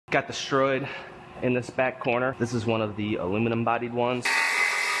got destroyed in this back corner. This is one of the aluminum bodied ones.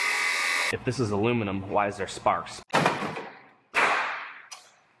 If this is aluminum, why is there sparks?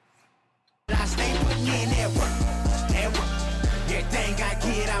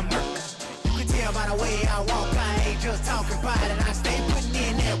 By the way I walk, I ain't just talking about it. I stay putting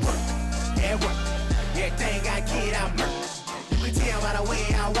in that work. Everything I get, I murk. You can tell by the way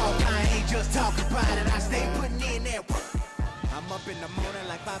I walk, I ain't just talking about it. I stay putting in that work. I'm up in the morning,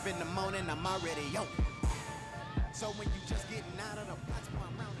 like 5 in the morning, I'm already on. So when you just getting out of the box,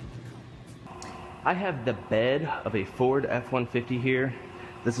 I'm round in the car. I have the bed of a Ford F150 here.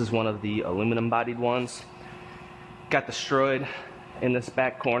 This is one of the aluminum bodied ones. Got destroyed in this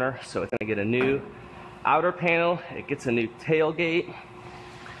back corner, so it's gonna get a new outer panel. It gets a new tailgate.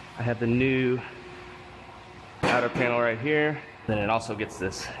 I have the new outer panel right here. Then it also gets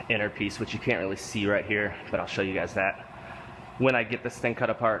this inner piece, which you can't really see right here, but I'll show you guys that when I get this thing cut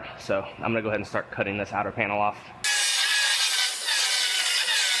apart. So I'm gonna go ahead and start cutting this outer panel off.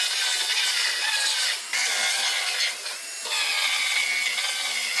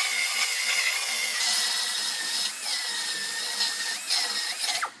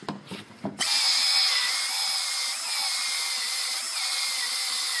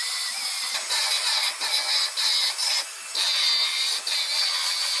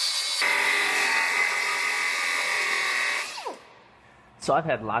 So I've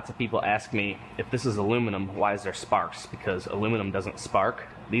had lots of people ask me, if this is aluminum, why is there sparks? Because aluminum doesn't spark.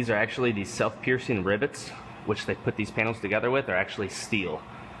 These are actually these self-piercing rivets, which they put these panels together with, are actually steel.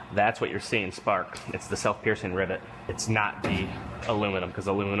 That's what you're seeing spark. It's the self-piercing rivet. It's not the aluminum, because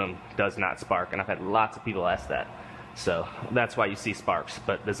aluminum does not spark. And I've had lots of people ask that. So that's why you see sparks,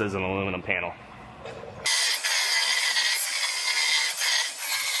 but this is an aluminum panel.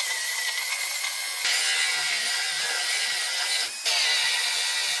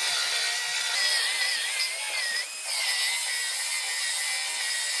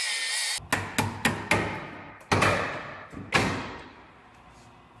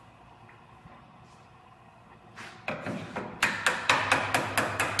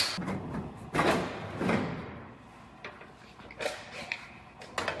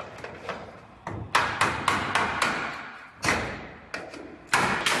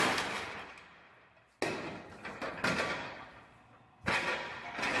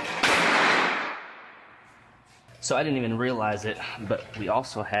 So I didn't even realize it, but we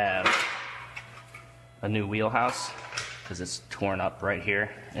also have a new wheelhouse because it's torn up right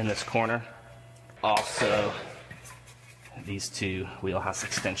here in this corner. Also, these two wheelhouse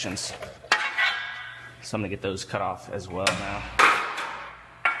extensions. So I'm gonna get those cut off as well now.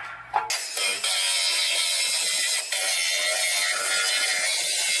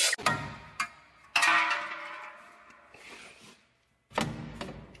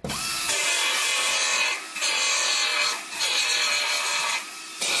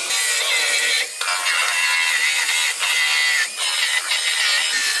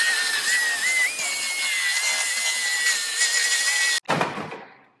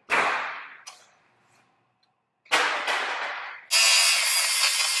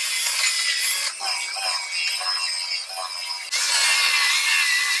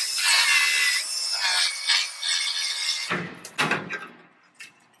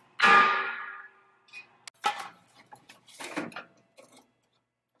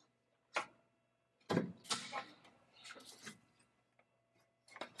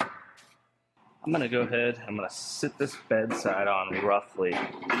 I'm gonna go ahead, I'm gonna sit this bedside on roughly,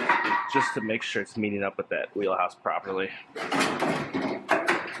 just to make sure it's meeting up with that wheelhouse properly.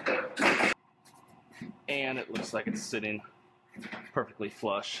 And it looks like it's sitting perfectly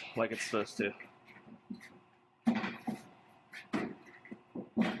flush, like it's supposed to.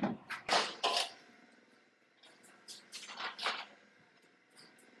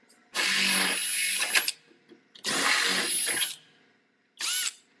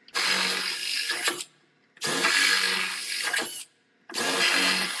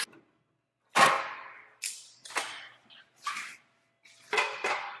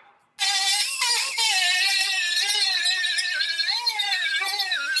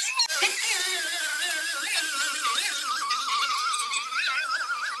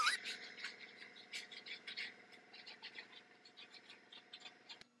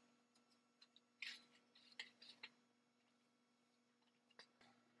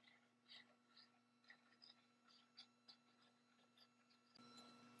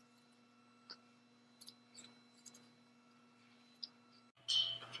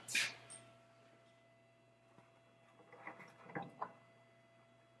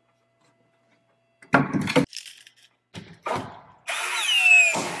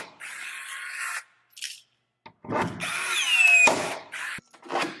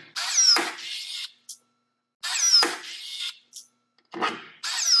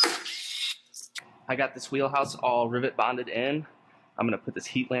 I got this wheelhouse all rivet bonded in. I'm going to put this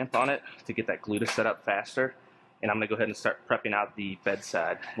heat lamp on it to get that glue to set up faster. And I'm going to go ahead and start prepping out the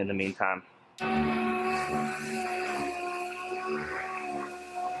bedside in the meantime.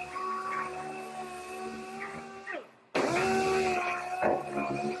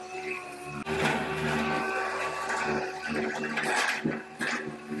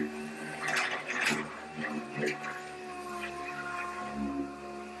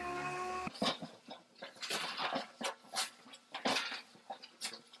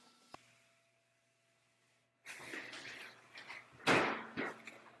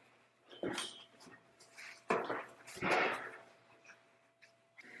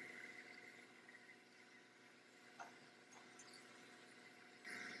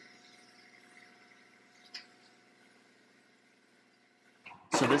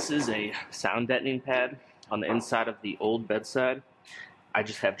 So this is a sound deadening pad on the inside of the old bedside. I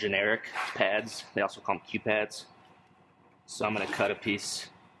just have generic pads. They also call them Q pads. So I'm going to cut a piece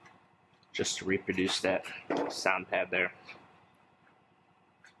just to reproduce that sound pad there.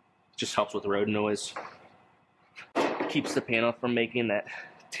 Just helps with road noise. It keeps the panel from making that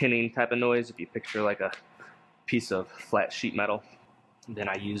tinning type of noise if you picture like a piece of flat sheet metal. And then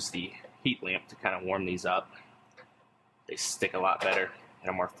I use the heat lamp to kind of warm these up. They stick a lot better and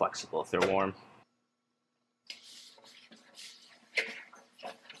are more flexible if they're warm.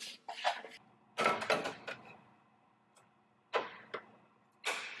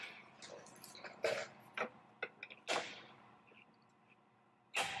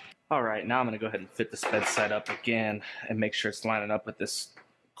 Alright, now I'm going to go ahead and fit this bedside up again and make sure it's lining up with this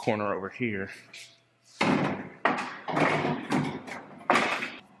corner over here. And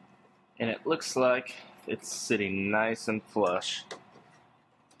it looks like it's sitting nice and flush,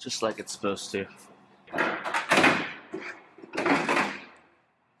 just like it's supposed to.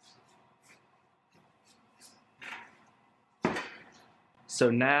 So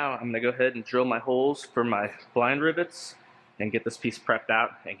now I'm going to go ahead and drill my holes for my blind rivets and get this piece prepped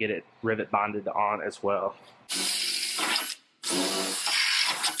out and get it rivet bonded on as well.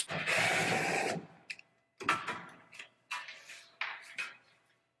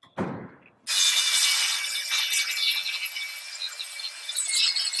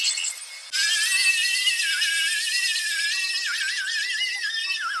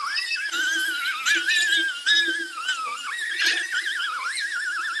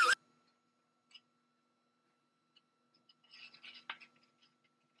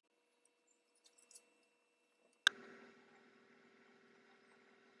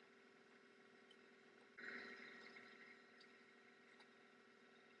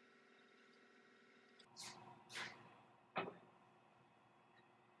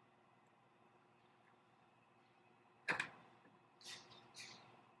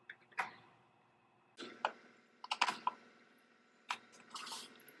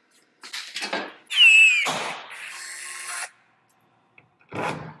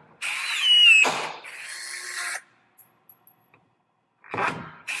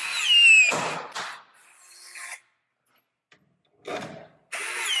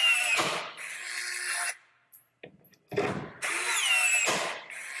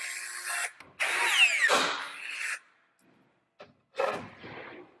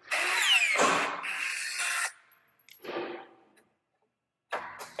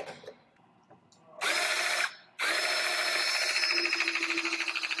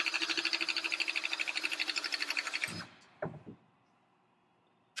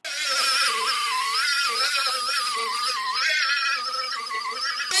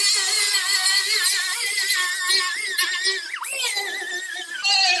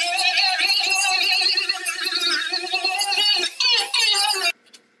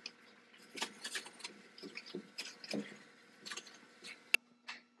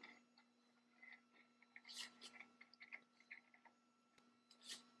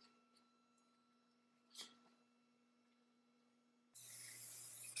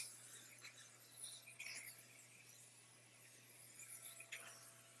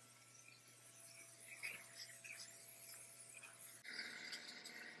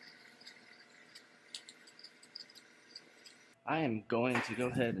 I am going to go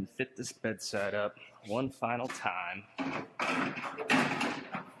ahead and fit this bedside up one final time.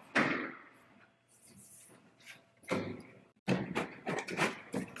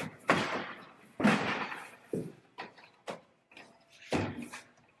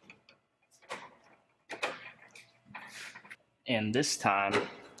 And this time,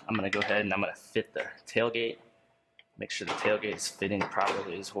 I'm going to go ahead and I'm going to fit the tailgate. Make sure the tailgate is fitting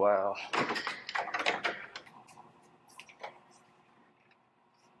properly as well.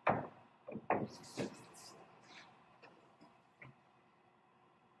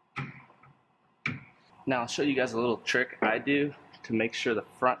 Now I'll show you guys a little trick I do to make sure the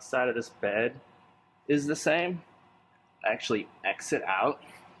front side of this bed is the same. I actually exit out.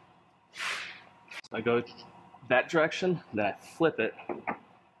 So I go that direction, then I flip it, and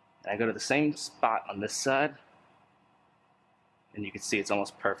I go to the same spot on this side, and you can see it's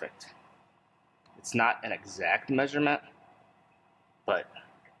almost perfect. It's not an exact measurement, but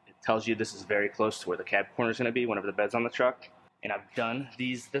it tells you this is very close to where the cab corner is going to be whenever the bed's on the truck. And I've done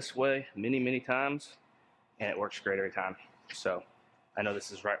these this way many times, and it works great every time. So I know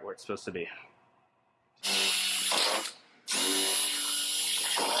this is right where it's supposed to be.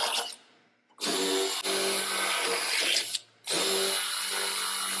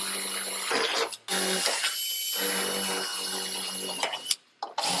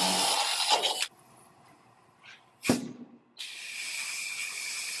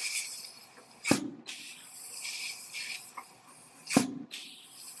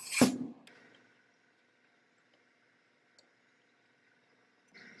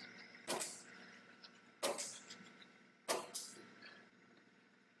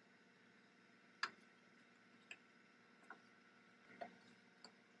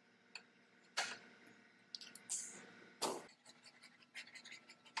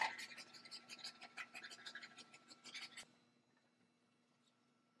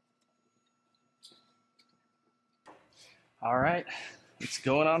 All right, it's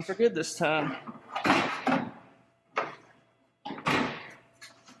going on for good this time.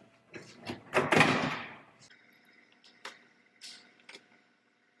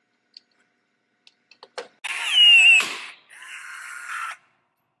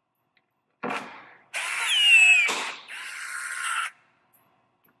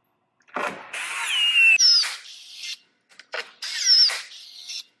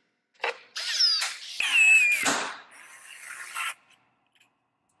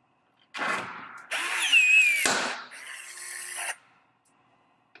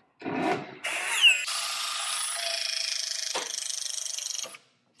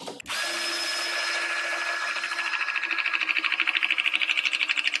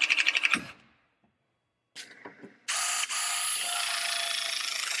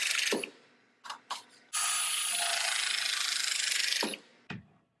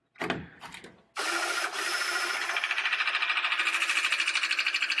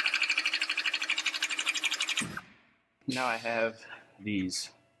 Now I have these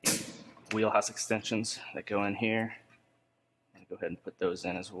wheelhouse extensions that go in here. I'm going to go ahead and put those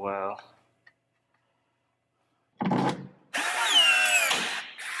in as well.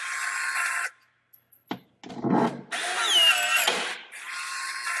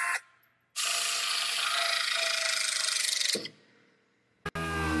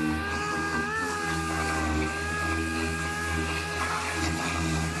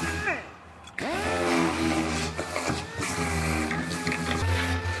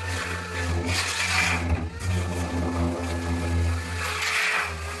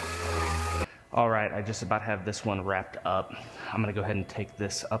 All right, I just about have this one wrapped up. I'm gonna go ahead and take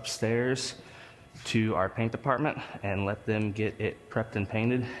this upstairs to our paint department and let them get it prepped and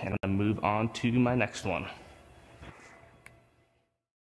painted, and I'm gonna move on to my next one.